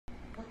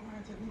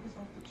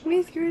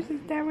Whiskers,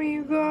 is that where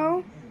you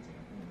go?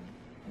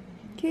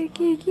 Kitty,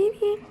 kitty,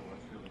 kitty.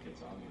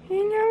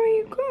 And now where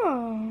you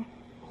go?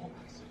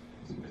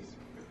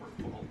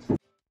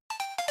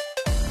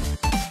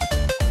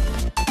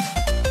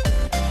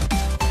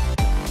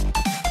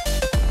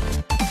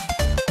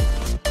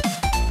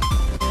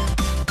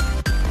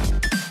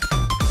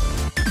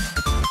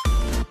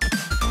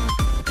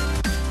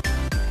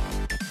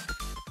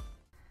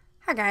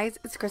 Hi guys,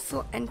 it's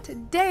Crystal, and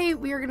today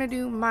we are going to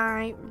do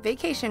my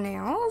vacation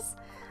nails.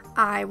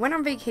 I went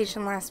on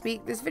vacation last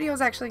week. This video is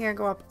actually going to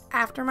go up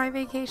after my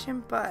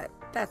vacation, but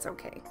that's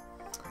okay.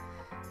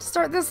 To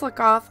start this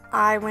look off,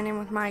 I went in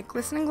with my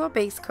Glisten and Glow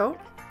base coat.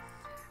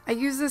 I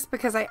use this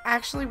because I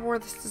actually wore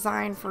this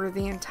design for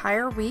the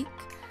entire week.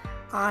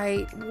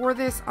 I wore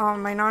this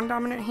on my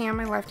non-dominant hand,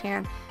 my left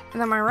hand, and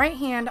then my right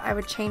hand I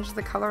would change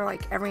the color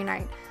like every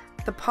night.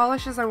 The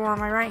polishes I wore on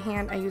my right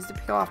hand I used a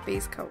peel off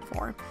base coat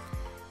for.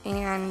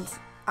 And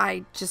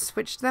I just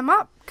switched them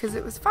up because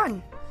it was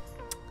fun.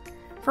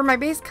 For my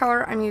base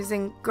color, I'm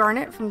using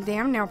Garnet from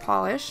Damn Nail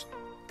Polish.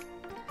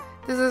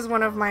 This is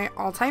one of my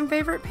all-time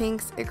favorite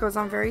pinks. It goes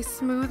on very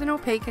smooth and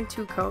opaque in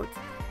 2 coats,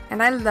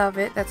 and I love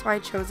it. That's why I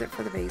chose it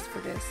for the base for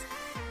this.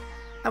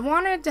 I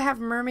wanted to have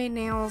mermaid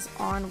nails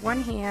on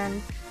one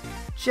hand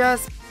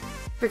just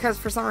because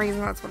for some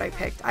reason that's what I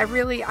picked. I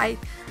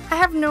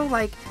have no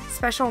like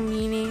special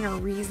meaning or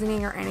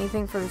reasoning or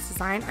anything for this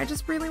design. I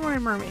just really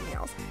wanted mermaid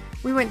nails.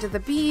 We went to the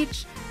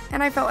beach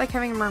and I felt like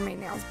having mermaid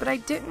nails, but I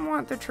didn't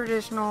want the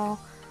traditional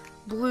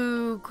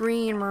blue,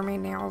 green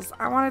mermaid nails.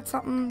 I wanted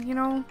something, you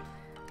know,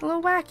 a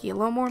little wacky, a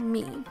little more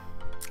me.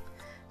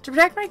 To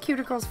protect my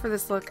cuticles for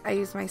this look, I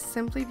used my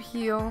Simply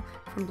Peel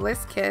from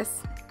Bliss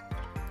Kiss.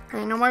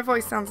 I know my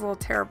voice sounds a little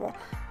terrible.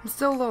 I'm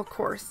still a little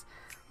coarse.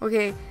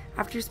 Okay,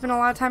 after you spend a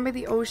lot of time by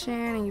the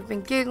ocean and you've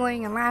been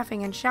giggling and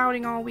laughing and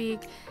shouting all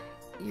week,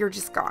 you're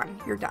just gone.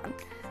 You're done.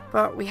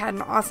 But we had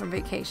an awesome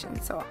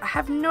vacation, so I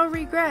have no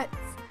regrets.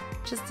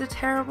 Just a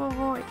terrible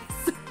voice.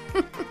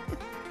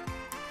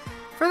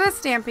 For the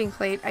stamping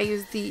plate, I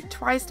used the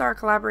Twi-Star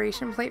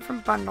collaboration plate from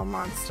Bundle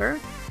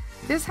Monster.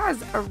 This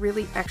has a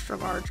really extra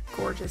large,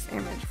 gorgeous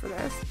image for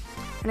this.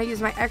 And I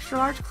used my extra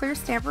large clear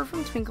stamper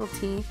from Twinkle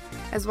Tea,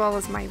 as well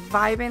as my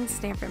Vibin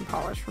Stampin'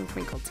 Polish from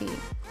Twinkle Tea.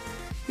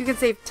 You can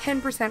save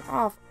 10%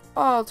 off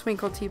all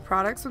Twinkle Tea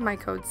products with my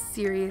code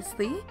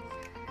SERIOUSLY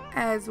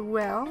as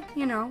well.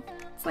 You know,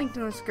 it's linked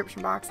in the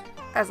description box,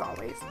 as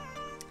always.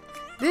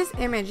 This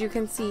image you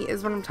can see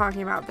is what I'm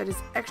talking about, that is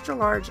extra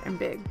large and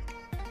big.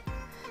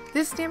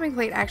 This stamping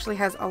plate actually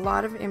has a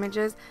lot of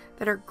images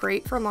that are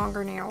great for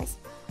longer nails.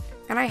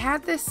 And I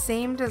had this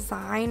same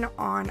design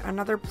on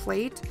another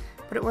plate,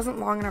 but it wasn't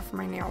long enough for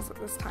my nails at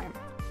this time.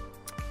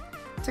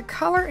 To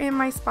color in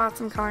my spots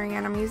I'm coloring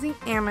in, I'm using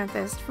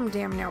Amethyst from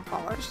Damn Nail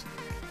Polish.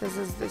 This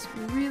is this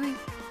really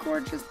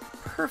gorgeous,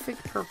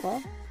 perfect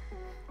purple.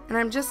 And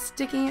I'm just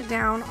sticking it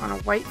down on a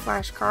white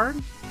flashcard.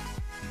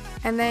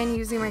 And then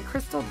using my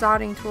crystal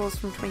dotting tools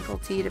from Twinkle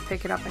Tea to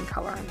pick it up and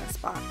color in the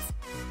spots.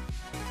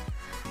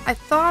 I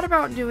thought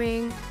about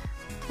doing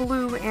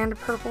blue and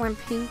purple and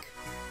pink,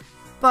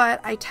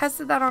 but I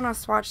tested that on a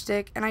swatch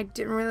stick and I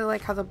didn't really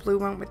like how the blue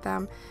went with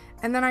them.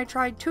 And then I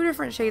tried 2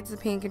 different shades of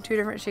pink and 2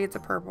 different shades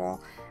of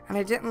purple, and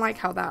I didn't like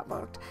how that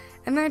looked.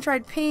 And then I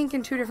tried pink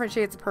and 2 different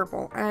shades of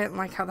purple, and I didn't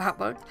like how that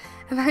looked.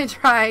 And then I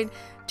tried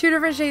 2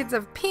 different shades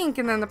of pink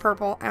and then the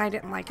purple, and I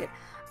didn't like it.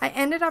 I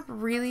ended up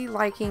really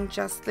liking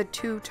just the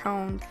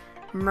 2-toned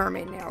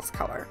mermaid nails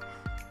color.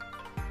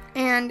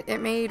 And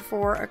it made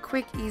for a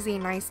quick, easy,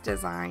 nice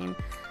design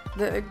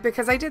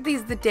because I did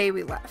these the day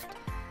we left.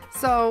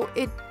 So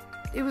it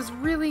was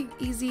really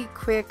easy,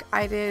 quick.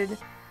 I did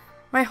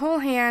my whole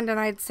hand, and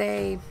I'd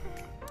say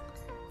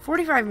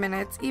 45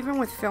 minutes. Even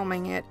with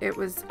filming it, it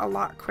was a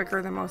lot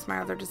quicker than most of my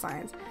other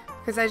designs.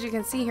 Because as you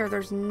can see here,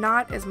 there's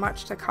not as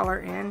much to color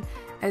in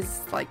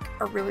as like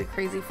a really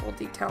crazy full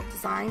detailed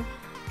design.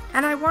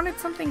 And I wanted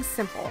something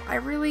simple. I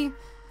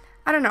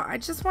don't know, I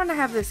just wanted to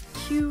have this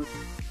cute,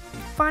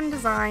 fun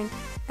design.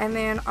 And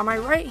then on my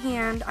right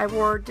hand, I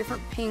wore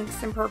different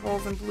pinks and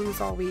purples and blues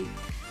all week.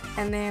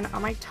 And then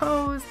on my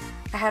toes,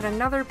 I had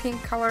another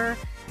pink color,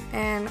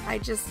 and I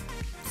just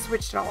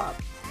switched it all up.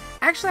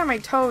 Actually, on my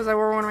toes, I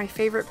wore one of my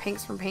favorite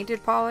pinks from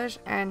Painted Polish,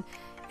 and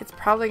it's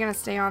probably going to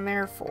stay on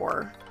there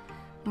for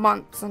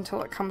months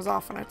until it comes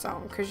off on its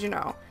own, because you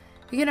know,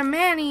 you get a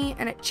mani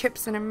and it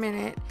chips in a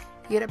minute,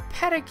 you get a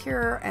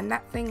pedicure and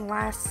that thing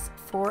lasts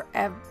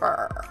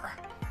forever.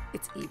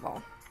 It's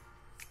evil.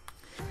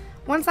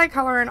 Once I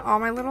color in all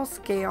my little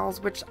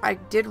scales, which I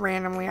did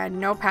randomly, I had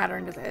no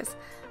pattern to this,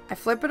 I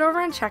flip it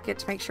over and check it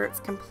to make sure it's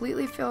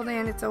completely filled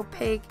in, it's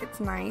opaque, it's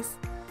nice.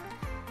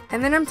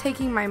 And then I'm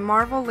taking my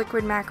Marvel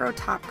Liquid Macro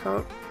Top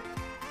Coat,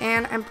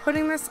 and I'm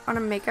putting this on a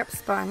makeup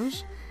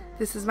sponge.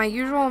 This is my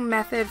usual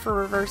method for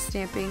reverse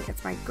stamping.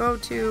 It's my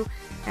go-to,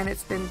 and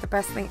it's been the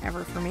best thing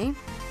ever for me.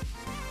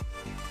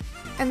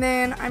 And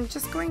then I'm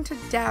just going to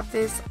dab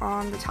this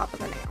on the top of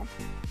the nail.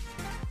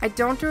 I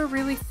don't do a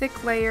really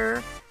thick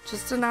layer,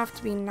 just enough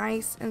to be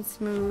nice and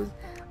smooth.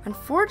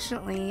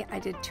 Unfortunately, I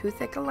did too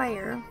thick a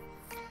layer,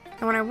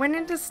 And when I went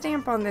in to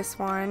stamp on this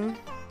one,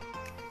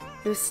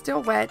 it was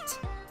still wet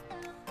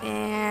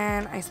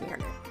and I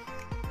smeared it.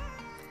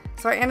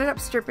 So I ended up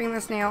stripping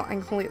this nail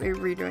and completely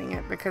redoing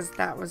it because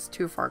that was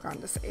too far gone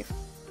to save.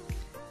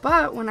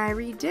 But when I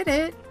redid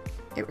it,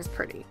 it was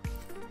pretty.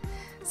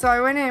 So I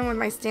went in with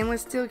my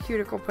stainless steel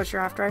cuticle pusher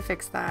after I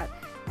fixed that,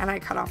 and I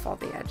cut off all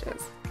the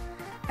edges.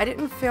 I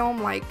didn't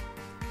film like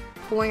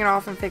pulling it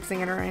off and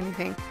fixing it or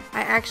anything.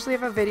 I actually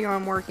have a video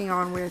I'm working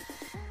on with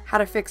how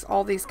to fix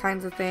all these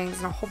kinds of things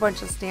and a whole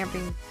bunch of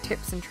stamping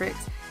tips and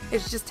tricks.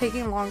 It's just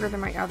taking longer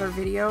than my other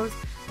videos,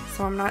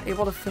 so I'm not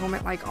able to film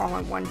it like all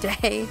in one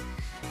day,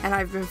 and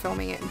I've been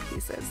filming it in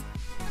pieces.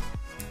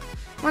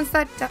 Once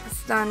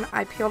that's done,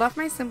 I peeled off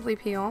my Simply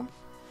Peel,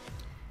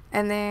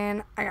 and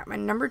then I got my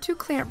number 2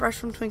 cleanup brush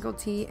from Twinkle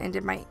Tea and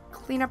did my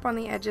cleanup on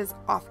the edges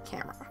off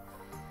camera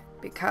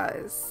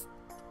because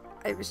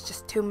it was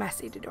just too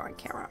messy to do on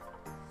camera.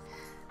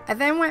 I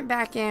then went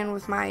back in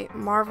with my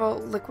Marvel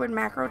Liquid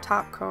Macro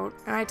Top Coat,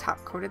 and I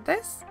top coated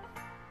this.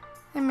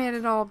 I made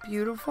it all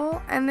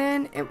beautiful, and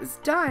then it was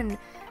done,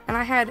 and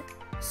I had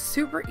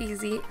super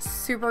easy,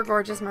 super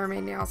gorgeous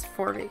mermaid nails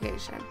for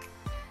vacation.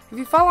 If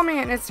you follow me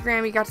on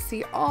Instagram, you got to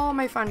see all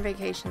my fun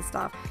vacation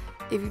stuff.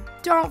 If you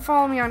don't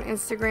follow me on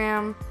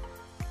Instagram,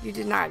 you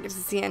did not get to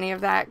see any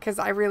of that because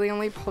I really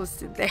only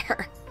posted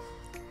there.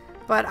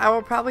 But I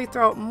will probably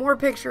throw out more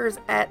pictures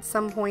at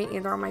some point,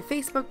 either on my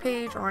Facebook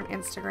page or on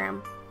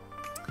Instagram.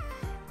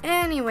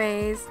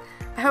 Anyways,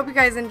 I hope you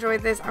guys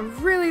enjoyed this. I'm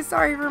really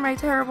sorry for my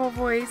terrible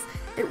voice.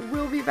 It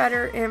will be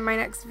better in my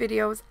next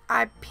videos,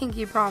 I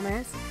pinky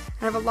promise.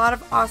 I have a lot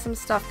of awesome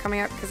stuff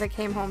coming up because I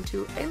came home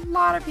to a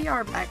lot of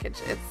PR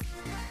packages.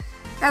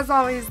 As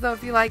always though,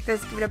 if you like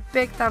this, give it a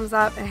big thumbs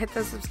up and hit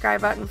the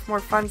subscribe button for more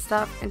fun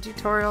stuff and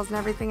tutorials and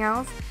everything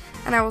else.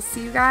 And I will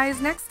see you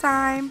guys next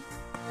time.